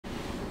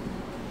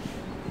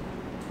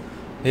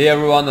Hey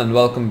everyone, and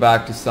welcome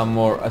back to some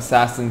more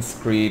Assassin's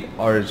Creed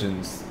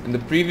Origins. In the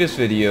previous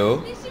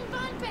video,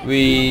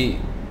 we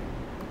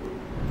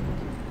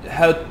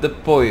helped the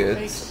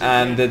poets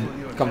and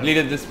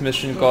completed this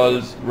mission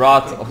called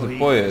Wrath of the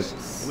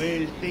Poets.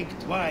 We'll think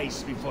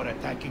twice before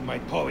attacking my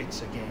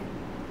poets again.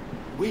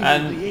 We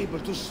And- will be able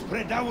to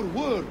spread our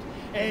word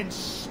and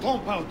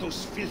stomp out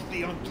those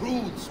filthy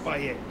untruths,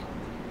 Bayek.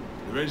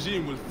 The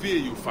regime will fear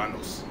you,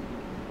 Thanos.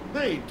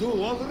 They do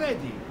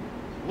already.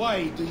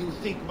 Why do you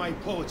think my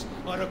poets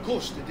are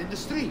accosted in the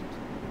street?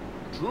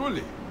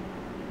 Truly.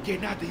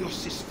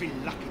 Gennadios'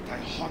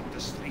 Phylakitae haunt the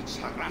streets,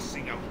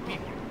 harassing our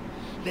people.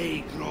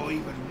 They grow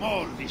even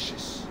more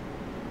vicious.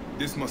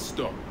 This must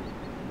stop.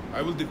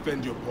 I will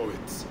defend your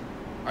poets.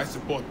 I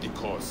support the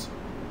cause.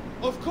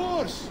 Of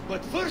course,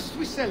 but first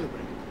we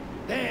celebrate.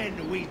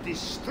 Then we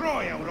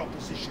destroy our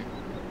opposition.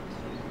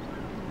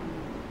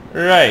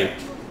 Right,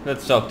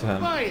 let's talk to him.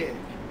 Bayek,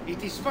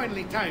 it is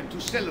finally time to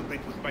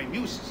celebrate with my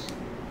muses.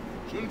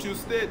 Shouldn't you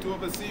stay to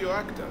oversee your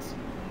actors?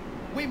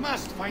 We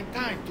must find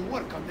time to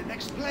work on the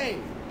next play.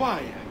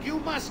 Bayek, you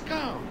must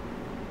come.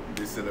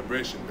 This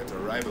celebration better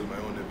rival my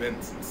own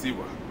events in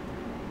Siwa.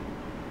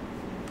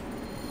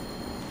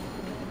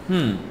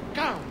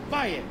 Come,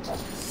 Bayek.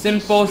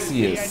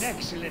 Symposiasts. This will be an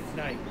excellent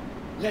night.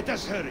 Let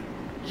us hurry.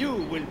 You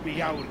will be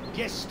our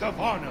guest of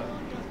honor.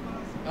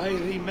 I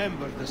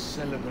remember the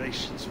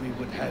celebrations we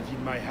would have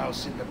in my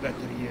house in the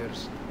better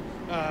years.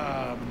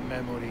 Ah,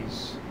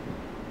 memories.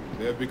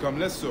 They have become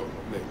less so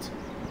of late.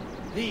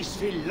 These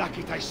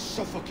Phylakitae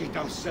suffocate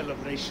our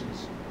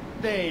celebrations.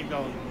 They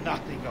know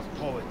nothing of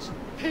poets.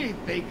 They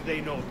think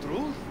they know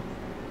truth.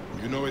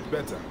 You know it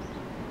better.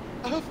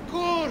 Of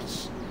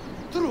course!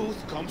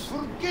 Truth comes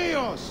from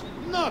chaos,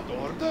 not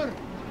order.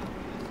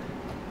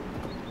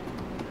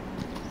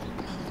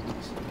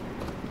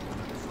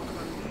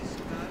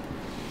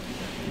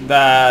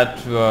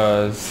 That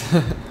was...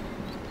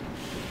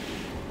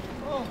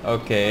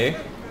 okay.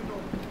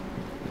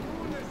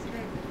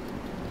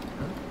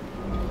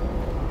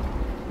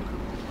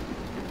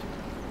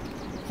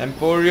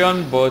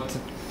 Emporion both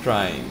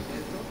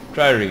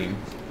Trireme.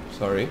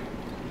 Sorry.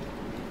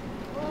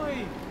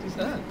 Oi, is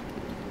that?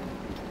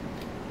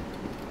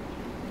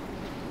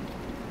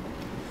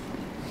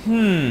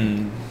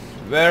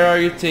 Where are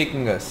you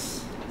taking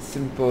us?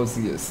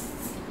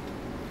 Symposiasts.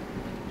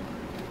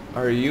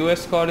 Are you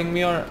escorting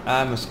me or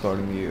I'm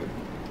escorting you?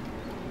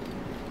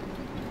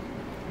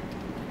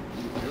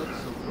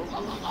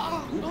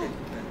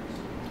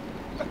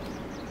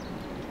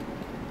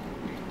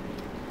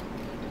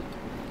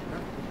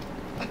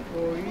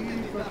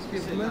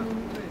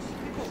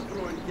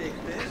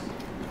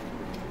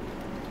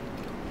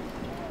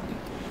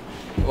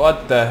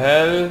 What the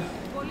hell?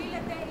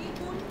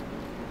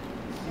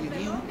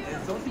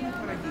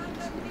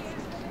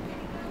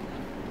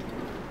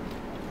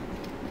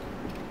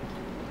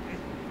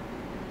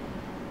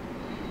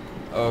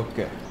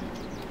 Okay.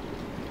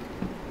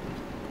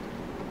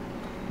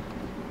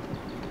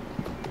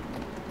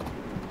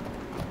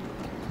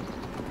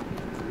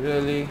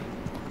 Really?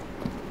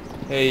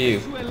 Hey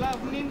you.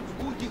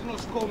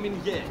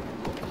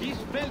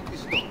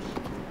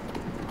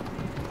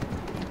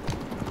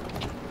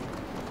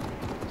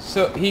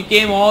 So he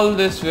came all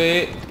this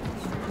way.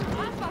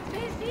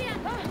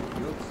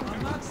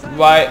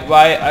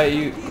 Why are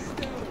you?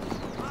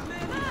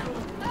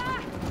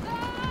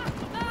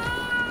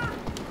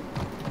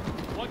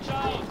 Watch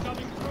out,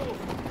 coming through.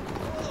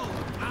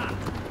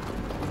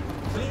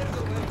 Clear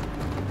the way.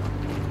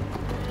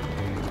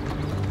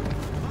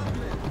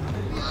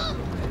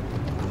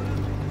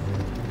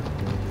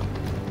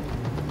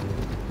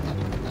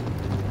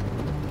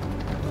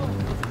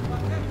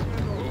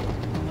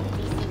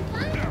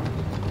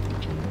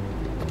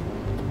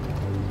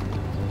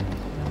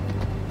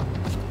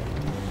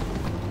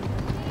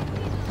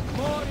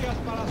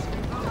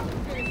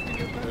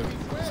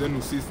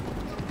 Zenusis.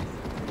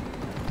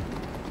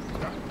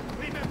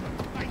 Remember,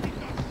 I did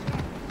not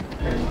stop.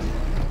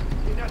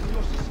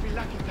 Gennadios'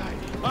 Phylakitae.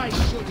 I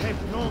should have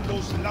known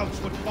those louts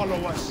would follow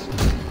us.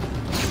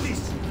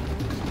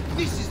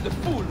 This is the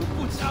fool who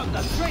puts out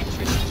that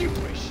treacherous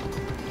gibberish.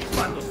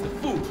 Thanos the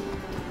fool.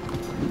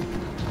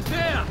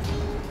 There!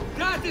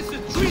 That is the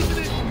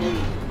treasonous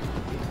fool!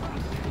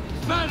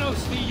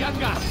 Thanos the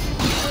younger!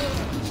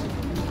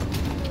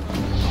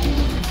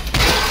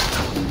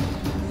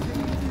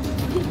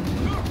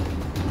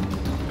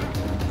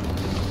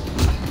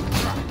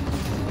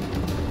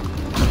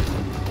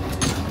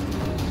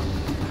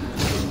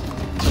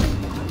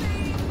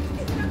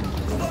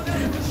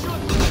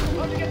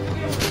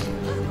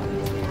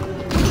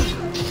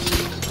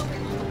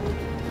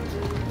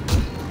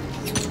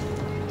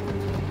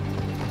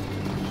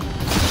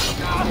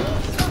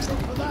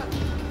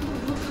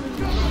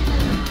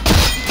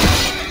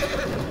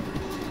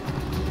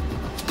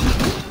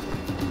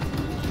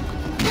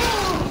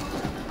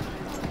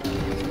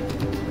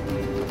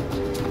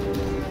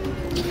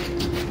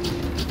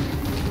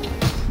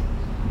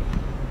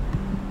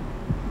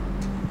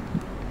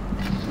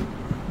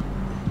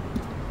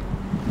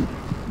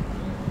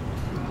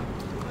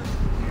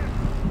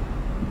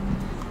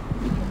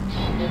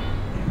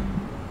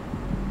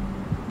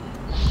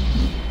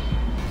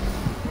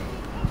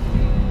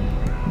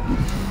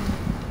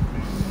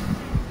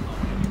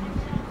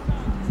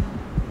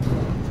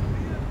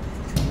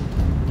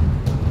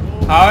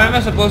 How am I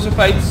supposed to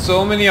fight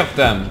so many of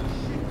them?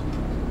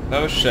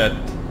 Oh shit.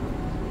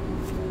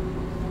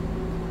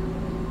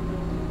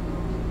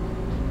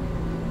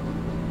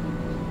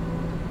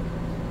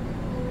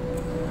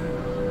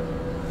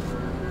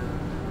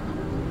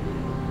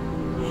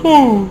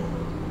 Whew.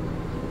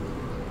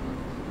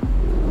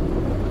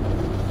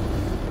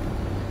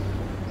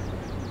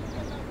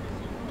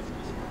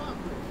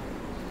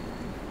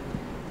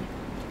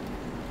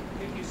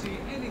 If you see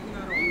anything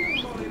at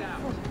all, call it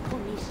out.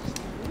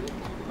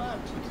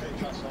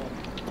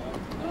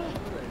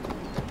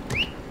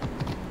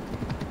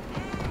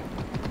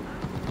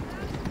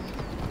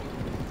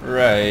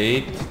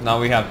 Right, now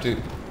we have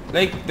to...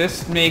 Like,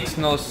 this makes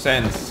no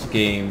sense,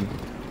 game.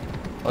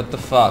 What the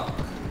fuck?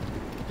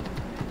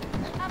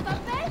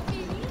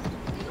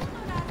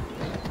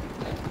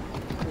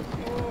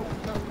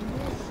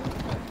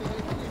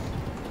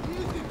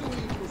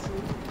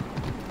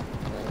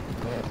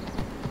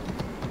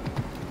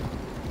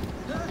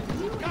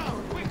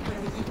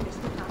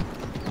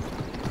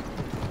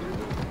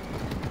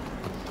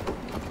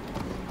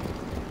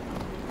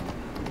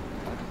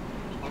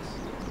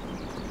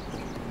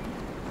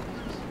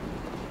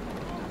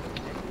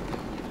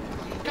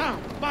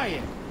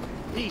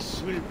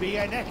 This will be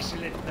an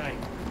excellent night.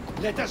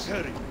 Let us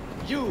hurry.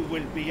 You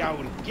will be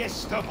our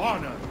guest of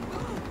honor.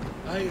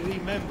 I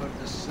remember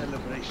the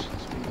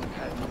celebrations we would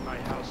have in my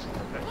house in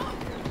the better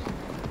years.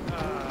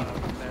 Ah,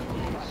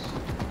 memories.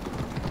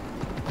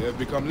 They have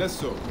become less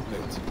so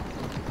late.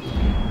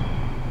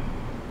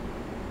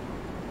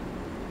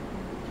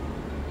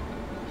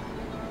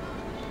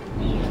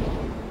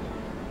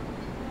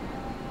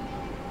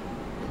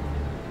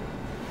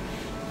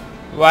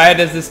 Why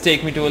does this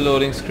take me to a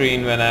loading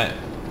screen when I...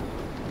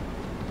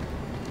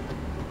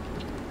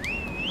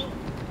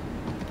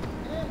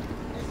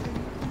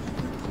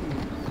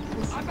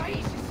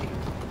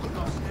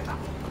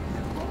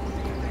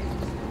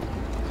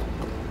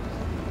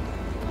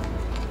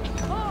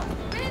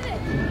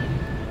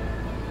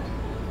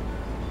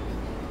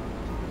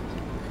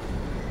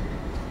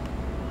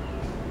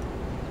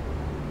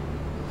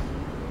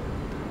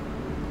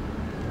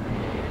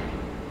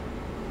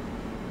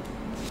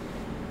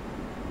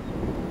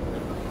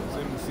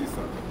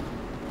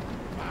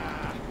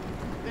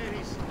 There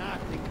is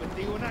nothing but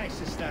the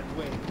Unisys that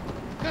way.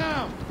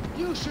 Now,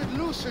 you should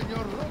loosen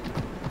your rope.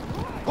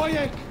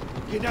 Bayek,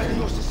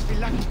 Gennadios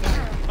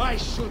Phylakta. I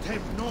should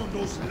have known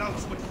those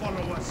louts would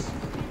follow us.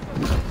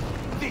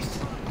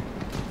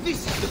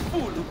 This is the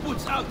fool who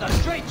puts out that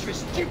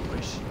traitorous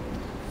gibberish.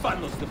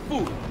 Funnels the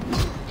fool.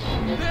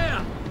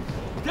 There!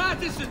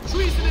 That is the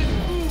treasonous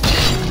fool!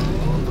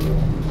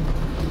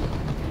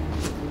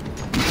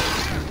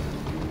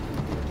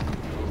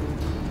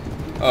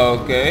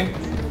 Okay.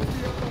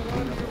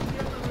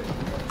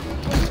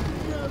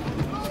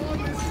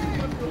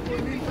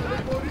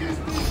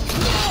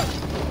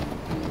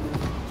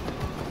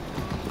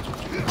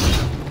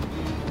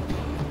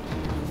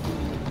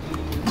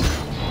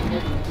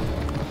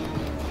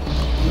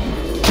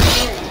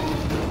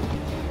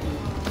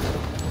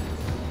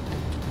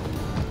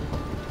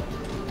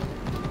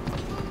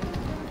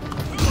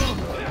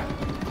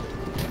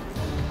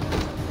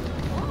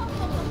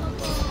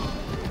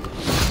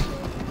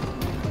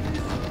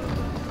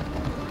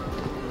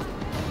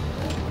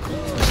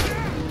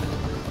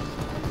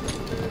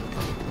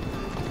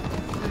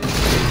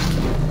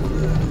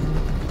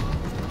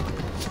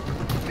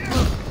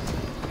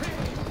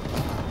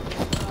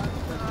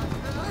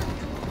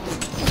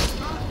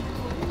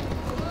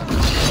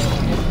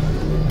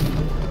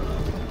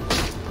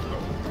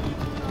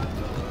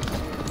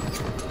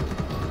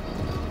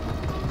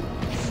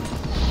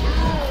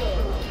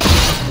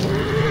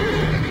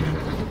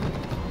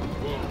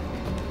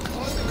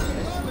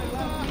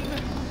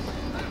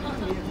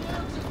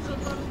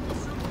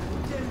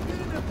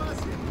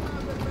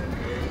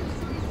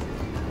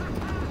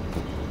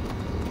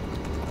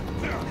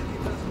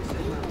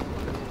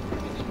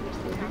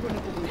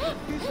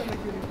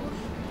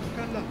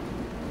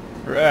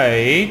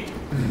 Right.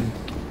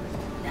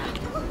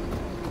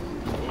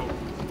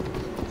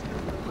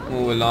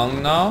 Move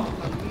along now.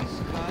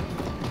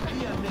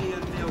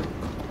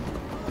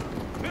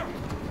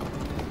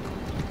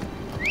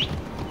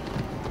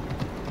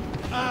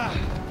 Ah,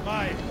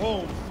 my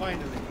home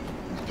finally.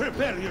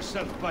 Prepare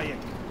yourself, Bayek.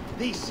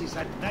 This is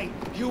a night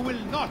you will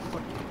not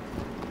forget.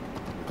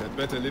 They'd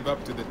better live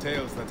up to the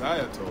tales that I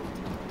have told.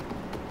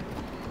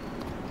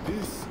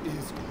 This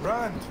is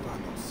grand,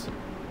 Vanos.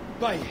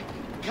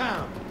 Bayek,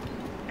 come.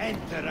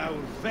 Enter our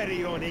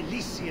very own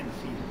Elysian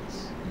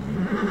fields.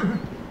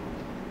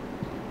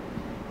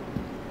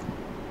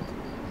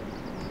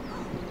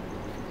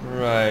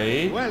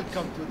 Right.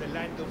 Welcome to the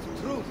land of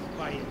truth,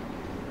 Bayek.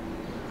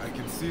 I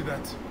can see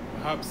that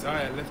perhaps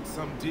I left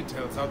some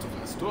details out of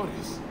her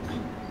stories.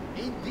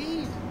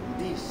 Indeed,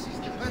 this is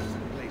the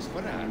perfect place for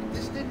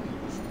artists and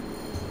music.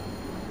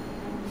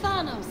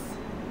 Thanos,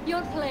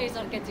 your plays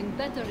are getting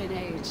better in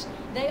age.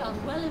 They are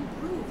well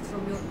improved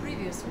from your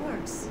previous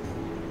works.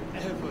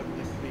 Ever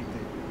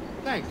depleted.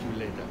 Thank you,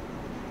 Leda.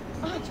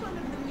 Which one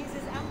of the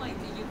muses am I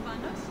to you,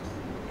 Panos?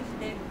 If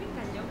they're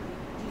Picayong,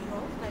 Tiro,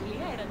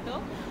 Thalia, Erato,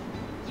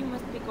 you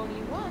must pick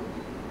only one.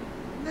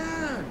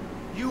 No,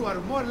 you are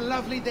more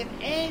lovely than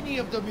any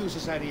of the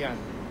muses, Ariane.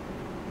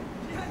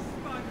 Yes,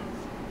 Manos.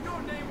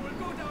 Your name will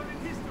go down in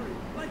history,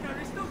 like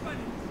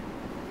Aristophanes.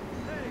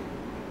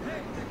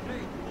 Hey, the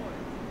great boy.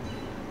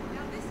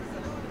 Now this is a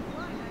load of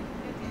wine I can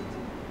get into.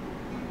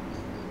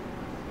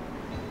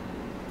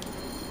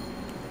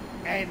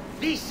 And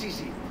this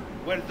is it,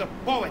 where the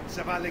poets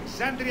of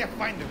Alexandria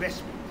find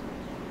respite.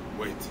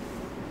 Wait.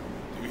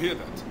 Do you hear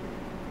that?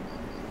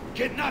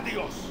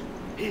 Gennadios!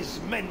 His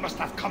men must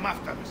have come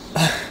after us.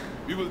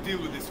 We will deal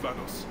with this,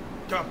 Vanos.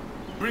 Come,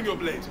 bring your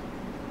blade.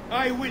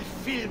 I will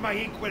fill my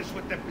inkwells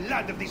with the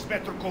blood of these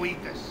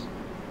Metrocoites.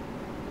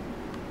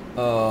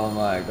 Oh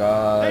my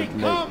god. They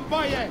come,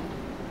 Bayek!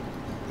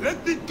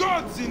 Let the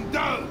gods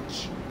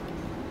indulge!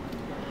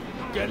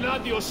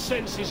 Gennadios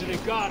sends his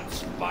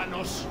regards,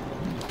 Panos.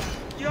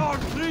 Your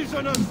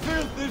treason and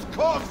filth is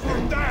cause for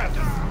death!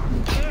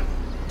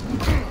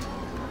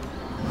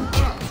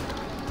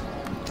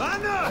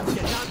 Anna!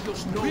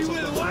 Gennadios knows We of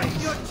will the wipe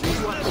place. your You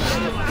children are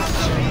out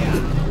Gennadios. of here!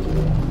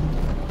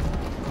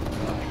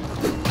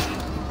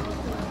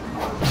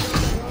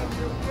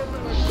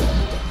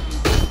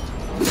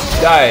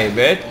 Die,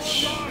 bitch.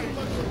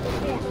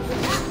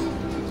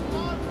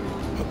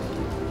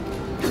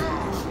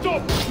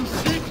 Stop, you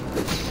shit!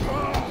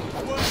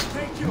 Well,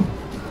 thank you.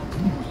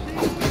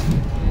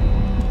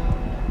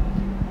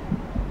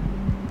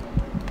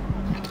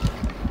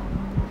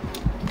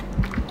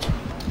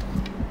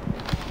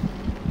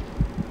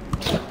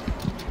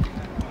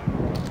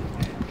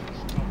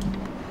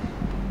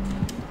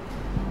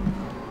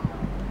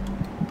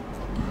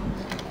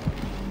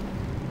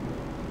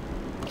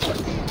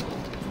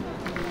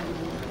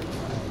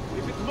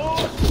 If it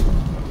moves,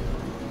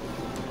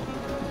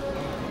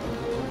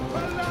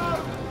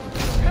 help!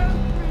 Help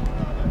me,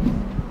 brother!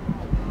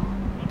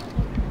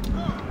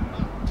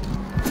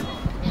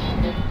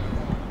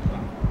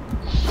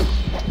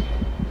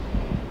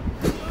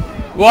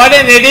 What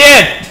an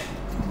idiot!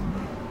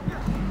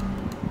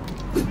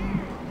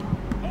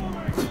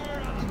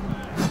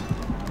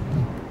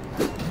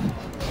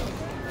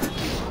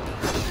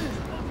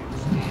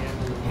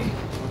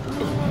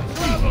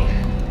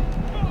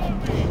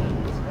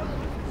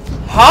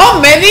 How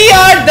many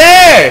are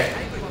there?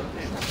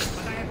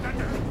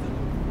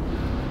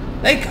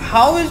 Like,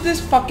 how is this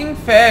fucking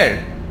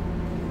fair?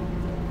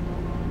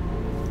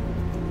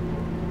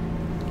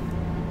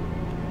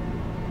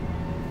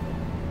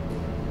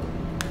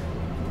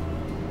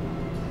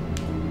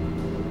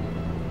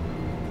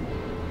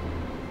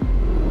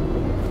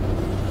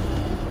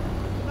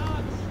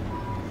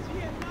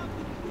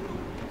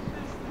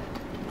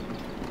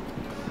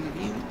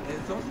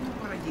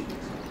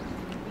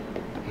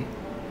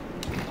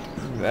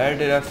 Where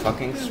did I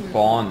fucking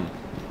spawn?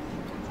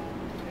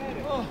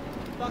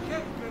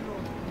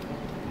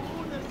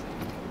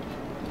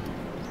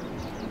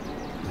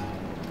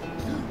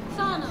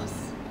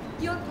 Thanos,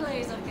 your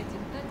plays are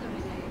getting better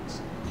in age.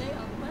 They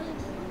are well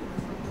improved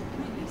from the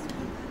previous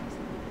ones.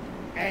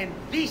 And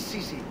this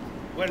is it,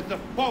 where the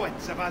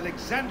poets of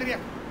Alexandria...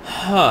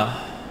 Huh.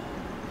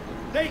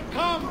 They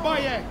come,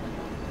 Bayek!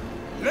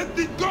 Let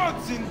the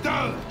gods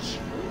indulge!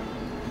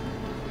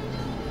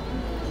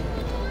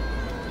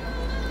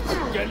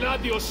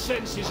 Gennadios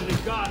sends his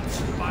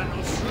regards,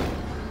 Panos.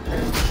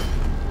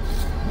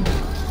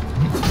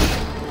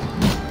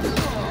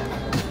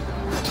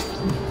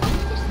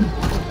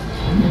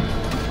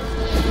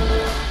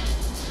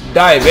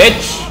 Die,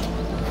 bitch!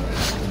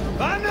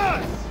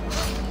 Vanos!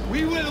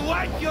 We will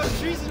wipe your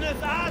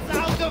treasonous ass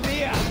out of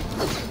here!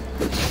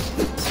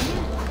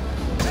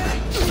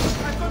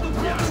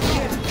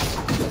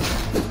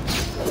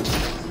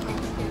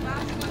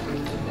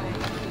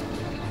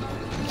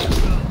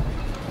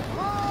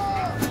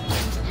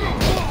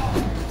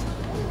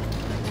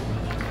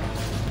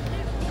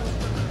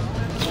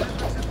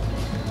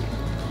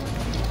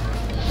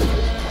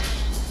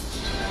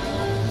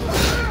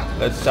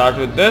 Let's start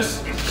with this.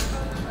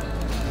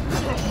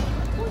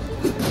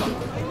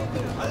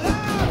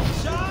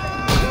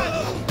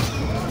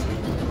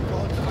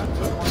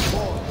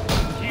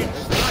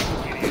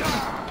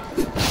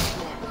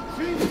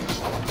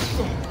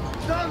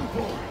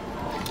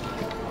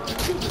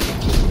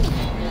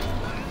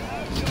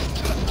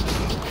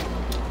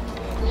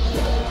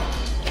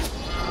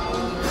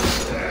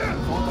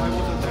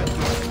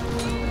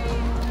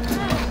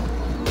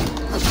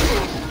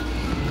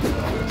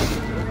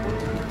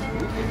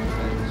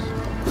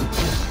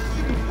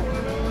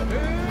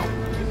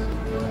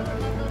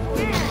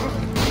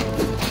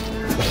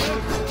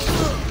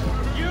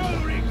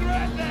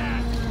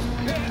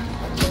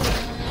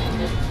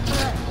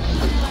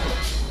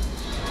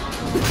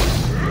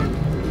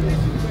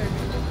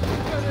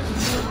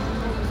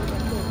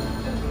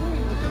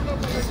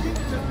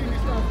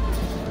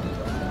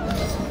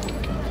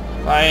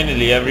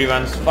 Finally,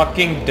 everyone's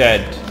fucking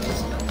dead.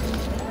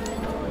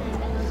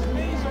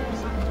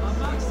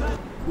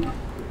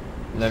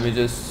 Let me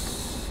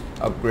just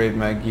upgrade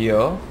my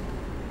gear.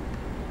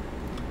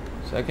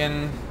 So I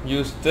can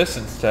use this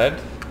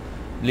instead.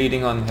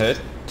 Bleeding on hit.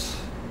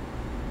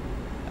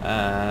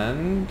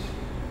 And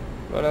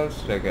what else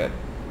did I get?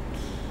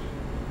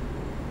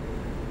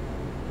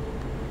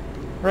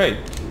 Right.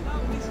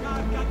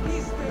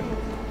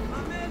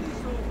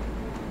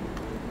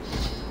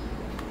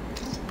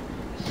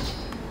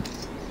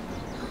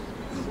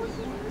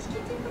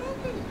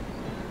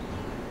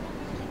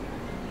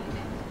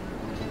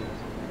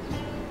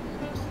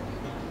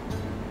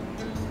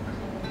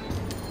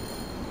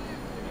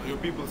 Are your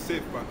people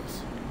safe,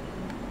 Vanos?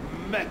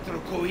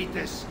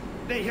 Metrocoitus,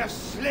 they have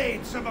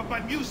slain some of my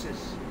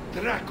muses.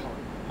 Drakon,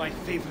 my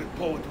favorite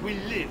poet, will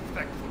live,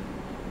 thankfully.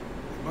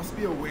 There must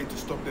be a way to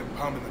stop them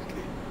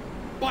permanently.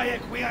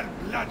 Bayek, we are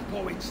blood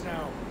poets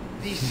now.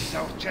 This is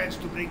our chance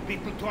to bring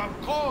people to our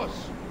cause.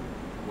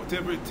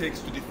 Whatever it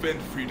takes to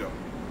defend freedom.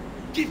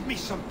 Give me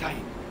some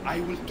time. I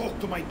will talk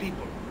to my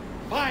people.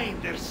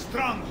 Find their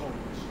strongholds.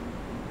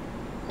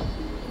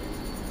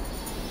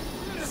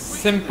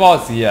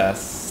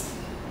 Symposiasts.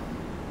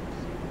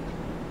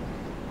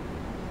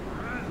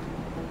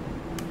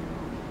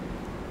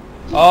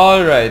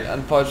 Alright,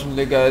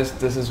 unfortunately guys,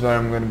 this is where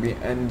I'm going to be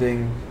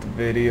ending the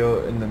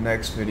video. In the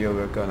next video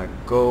we're gonna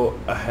go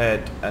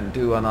ahead and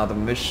do another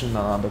mission,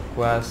 another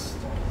quest.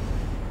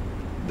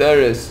 There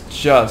is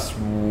just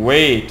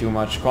way too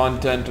much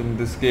content in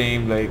this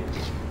game. Like,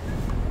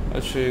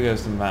 I'll show you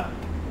guys the map.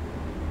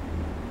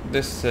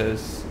 This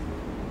is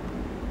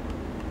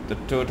the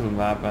total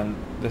map and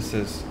this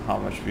is how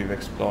much we've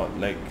explored.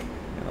 Like,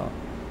 you know,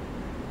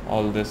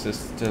 all this is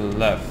still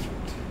left.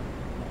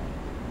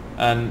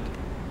 And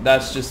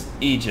that's just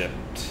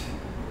Egypt.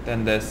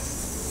 Then there's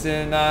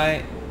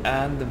Sinai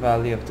and the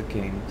Valley of the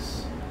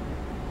Kings.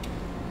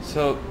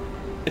 So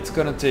it's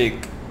gonna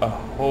take a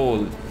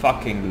whole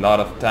fucking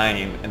lot of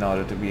time in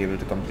order to be able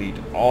to complete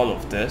all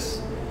of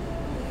this.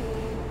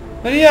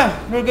 But yeah,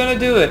 we're gonna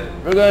do it.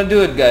 We're gonna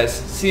do it, guys.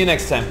 See you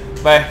next time.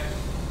 Bye.